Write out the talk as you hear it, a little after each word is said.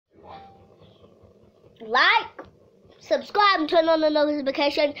like, subscribe, and turn on the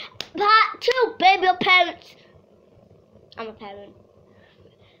notification. Part 2, baby or parents. I'm a parent.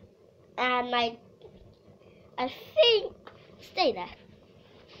 And I think, stay there.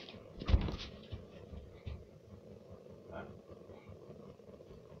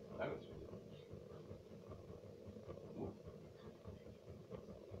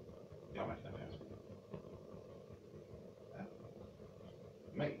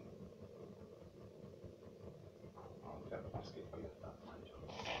 Mate.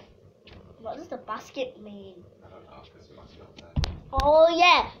 What does the basket mean? I don't know, because it must be up there. Oh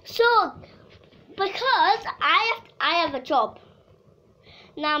yeah, so because I have a job.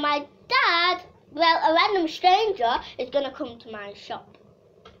 Now my dad, well, a random stranger is gonna come to my shop.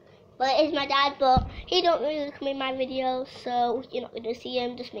 Well, it is my dad, but he don't really come in my videos, so you're not gonna see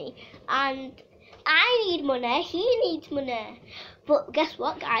him, just me. And I need money, he needs money. But guess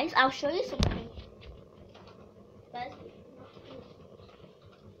what, guys? I'll show you something.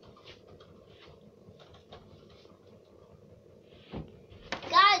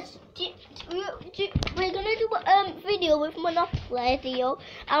 Guys, we're gonna do a video with Monopoly deal,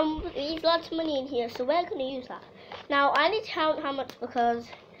 and there's lots of money in here, so we're gonna use that. Now I need to count how much because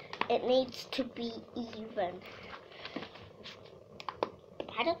it needs to be even.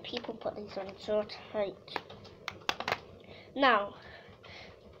 Why do people put these on so tight? Now,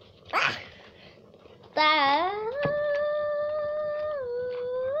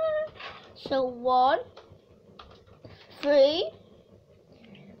 so 1, 3,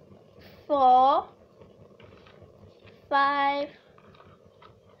 4, 5,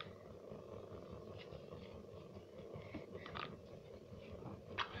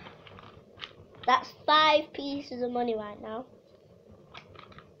 that's 5 pieces of money right now.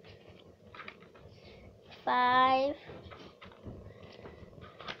 5,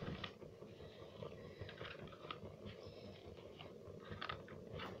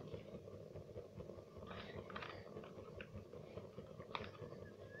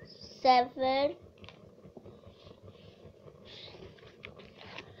 7,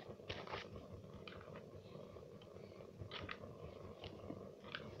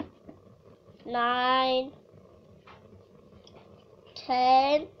 9,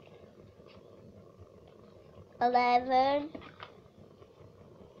 10, 11,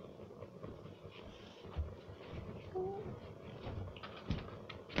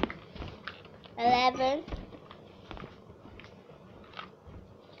 11,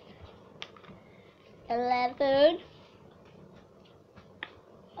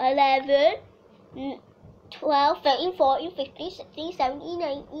 12, 13, 14, 15, 16, 17,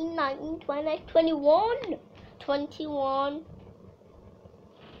 18, 19, 20, 21, 21,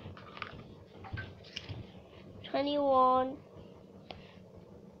 21,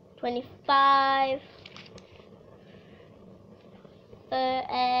 25,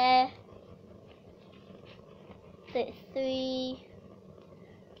 30, 33,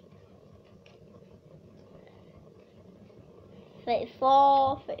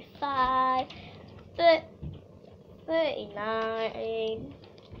 34, 35, 39,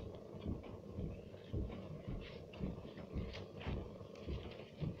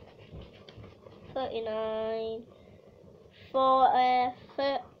 39, 40,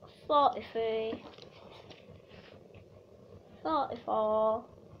 43, 44,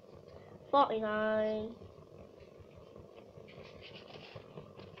 49,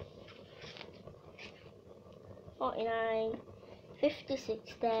 49,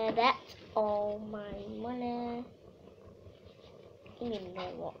 56 there. That's all my money. You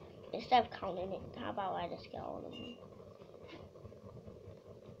know what? Instead of counting it, how about I just get all of them?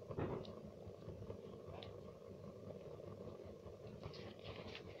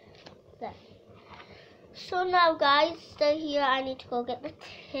 There. So now guys, stay here. I need to go get the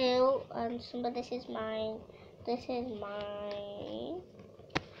till, and some of this is mine. This is mine.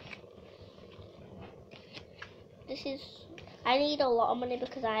 This is, I need a lot of money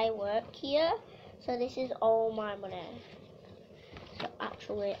because I work here. So this is all my money. So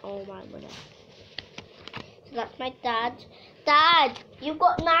actually all my money. So that's my dad's. Dad, you've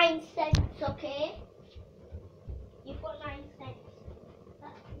got 9 cents, okay? You've got 9 cents.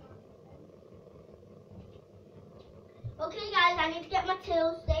 That's 9 cents. Okay guys, I need to get my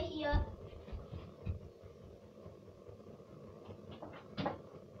till. Stay here.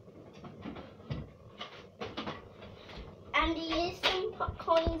 And there is some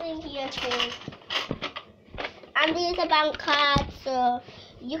coins in here too. And there's a bank card, so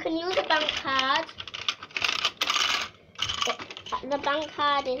you can use a bank card. The bank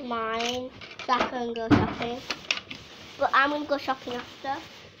card is mine, so I can go shopping. But I'm going to go shopping after.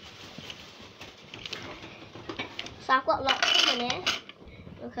 So I've got lots of money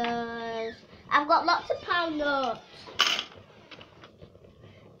because I've got lots of pound notes.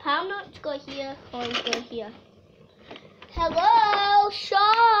 Pound notes go here, coins go here. Hello,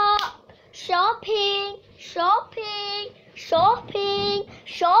 shop, shopping, shopping, shopping,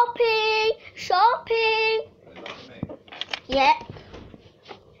 shopping, shopping. Yeah.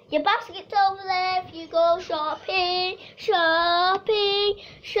 Your basket's over there if you go shopping, shopping,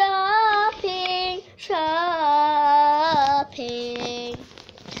 shopping, shopping.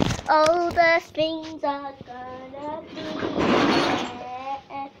 All the things are gonna be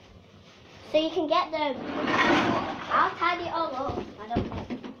there. So you can get them. I'll tidy it all up. I don't care.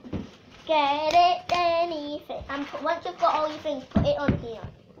 Get it, anything. And once you've got all your things, put it on here.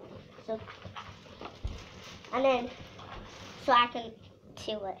 So, and then, so I can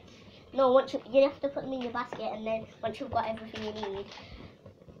seal it. No, once you have to put them in your basket, and then once you've got everything you need.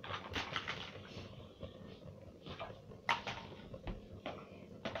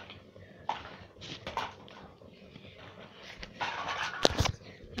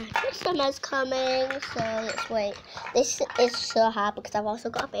 Summer's coming, so let's wait. This is so hard because I've also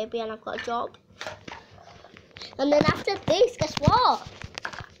got a baby and I've got a job. And then after this, guess what?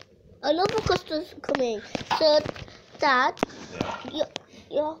 Another customer's coming. So, Dad,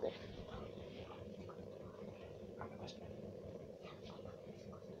 you're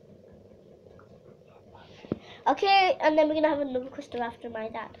okay, and then we're gonna have another customer after my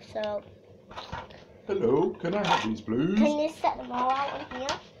dad. So, hello, can I have these blues? Can you set them all out on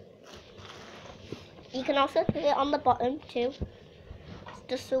here? You can also put it on the bottom too,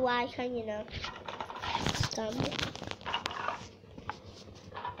 just so I can, you know, stand.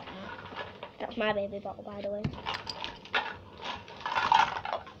 That's my baby bottle, by the way.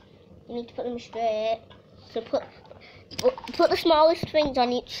 You need to put them straight. So put the smallest things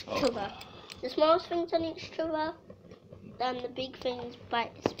on each cover. The smallest things on each cover, then the big things by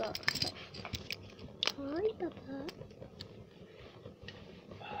this box. Hi, Papa.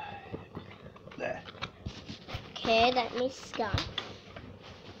 There. Okay, let me scan.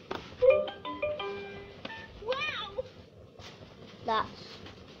 Wow! That's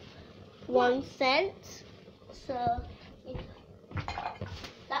 1 cent. So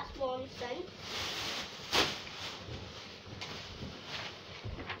that's 1 cent.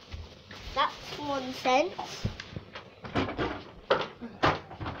 That's 1 cent.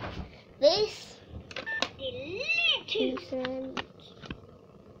 This Delicious! 2 cents.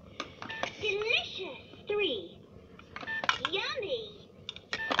 Delicious! 3. Yummy!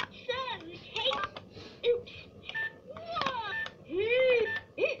 So tasty! Oops! Whoa!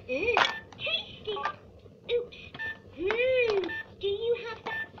 Tasty! Oops! Do you have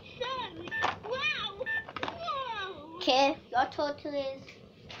that? So wow! Whoa! Okay, your total is.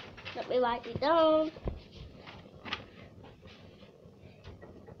 Let me write it down.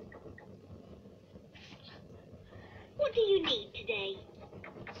 What do you need today?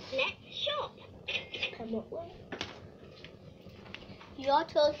 Let's shop. Come up with. Your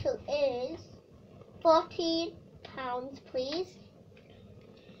total is £14, please.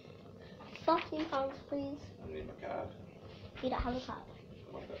 £14, please. I need my card. You don't have a card.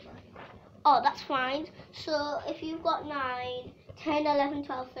 I've got mine. Oh, that's fine. So if you've got 9, 10, 11,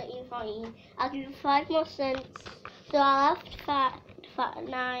 12, 13, 14, I'll give you 5 more cents. So I'll have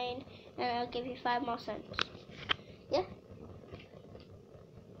 9, and I'll give you 5 more cents. Yeah?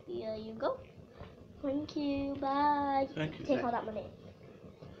 Here you go. Thank you. Bye. Thank you. Take all that money.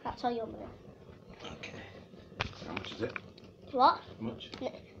 That's all your money. Okay. How much is it? What? How much?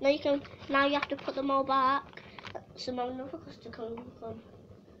 Now you can. Now you have to put them all back. So now another customer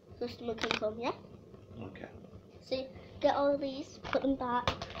can come. Yeah. Okay. See, get all of these, put them back.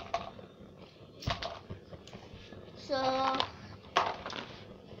 So,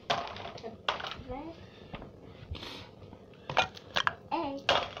 egg,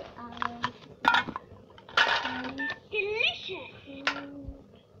 Delicious!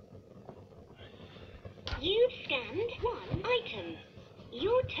 You've scanned 1 item.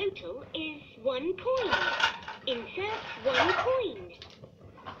 Your total is 1 coin. Insert 1 coin.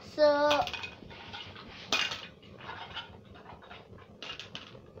 so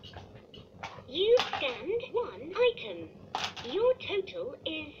You've scanned 1 item. Your total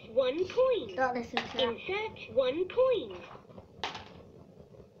is 1 coin. don't listen to that, Insert 1 coin.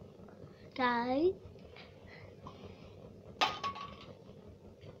 guys.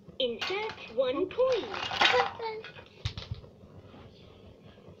 Insert 1 coin.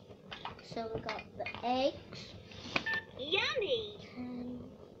 So we got the eggs. Yummy! And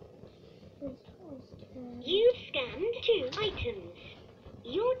You've scanned 2 items.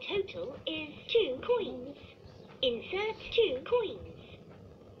 Your total is 2 coins. Insert 2 coins.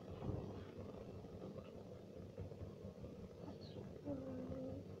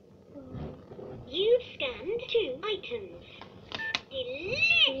 You've scanned 2 items.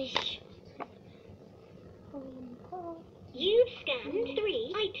 Delish! You've scanned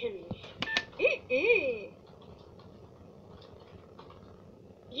 3 items.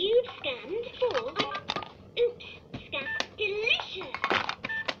 You've scanned 4. Oops, scan. Delicious!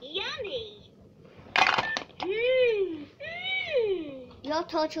 Yummy! Your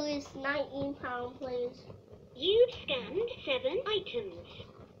total is £19, please. You've scanned 7 items.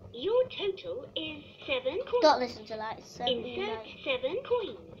 Your total is 7 coins. Don't listen to that. It's Insert 7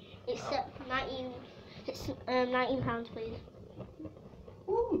 coins. It's 19. It's £19, please.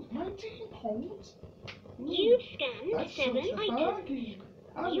 Ooh, £19? You've scanned That's 7 such a items. bargain.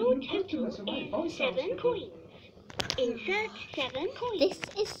 Your total is 7 coins. Insert 7 coins. This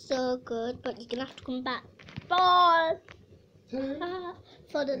is so good, but you're gonna have to come back. Bye. 10,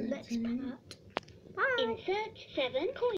 For the next 18. part. Bye. Insert 7 coins.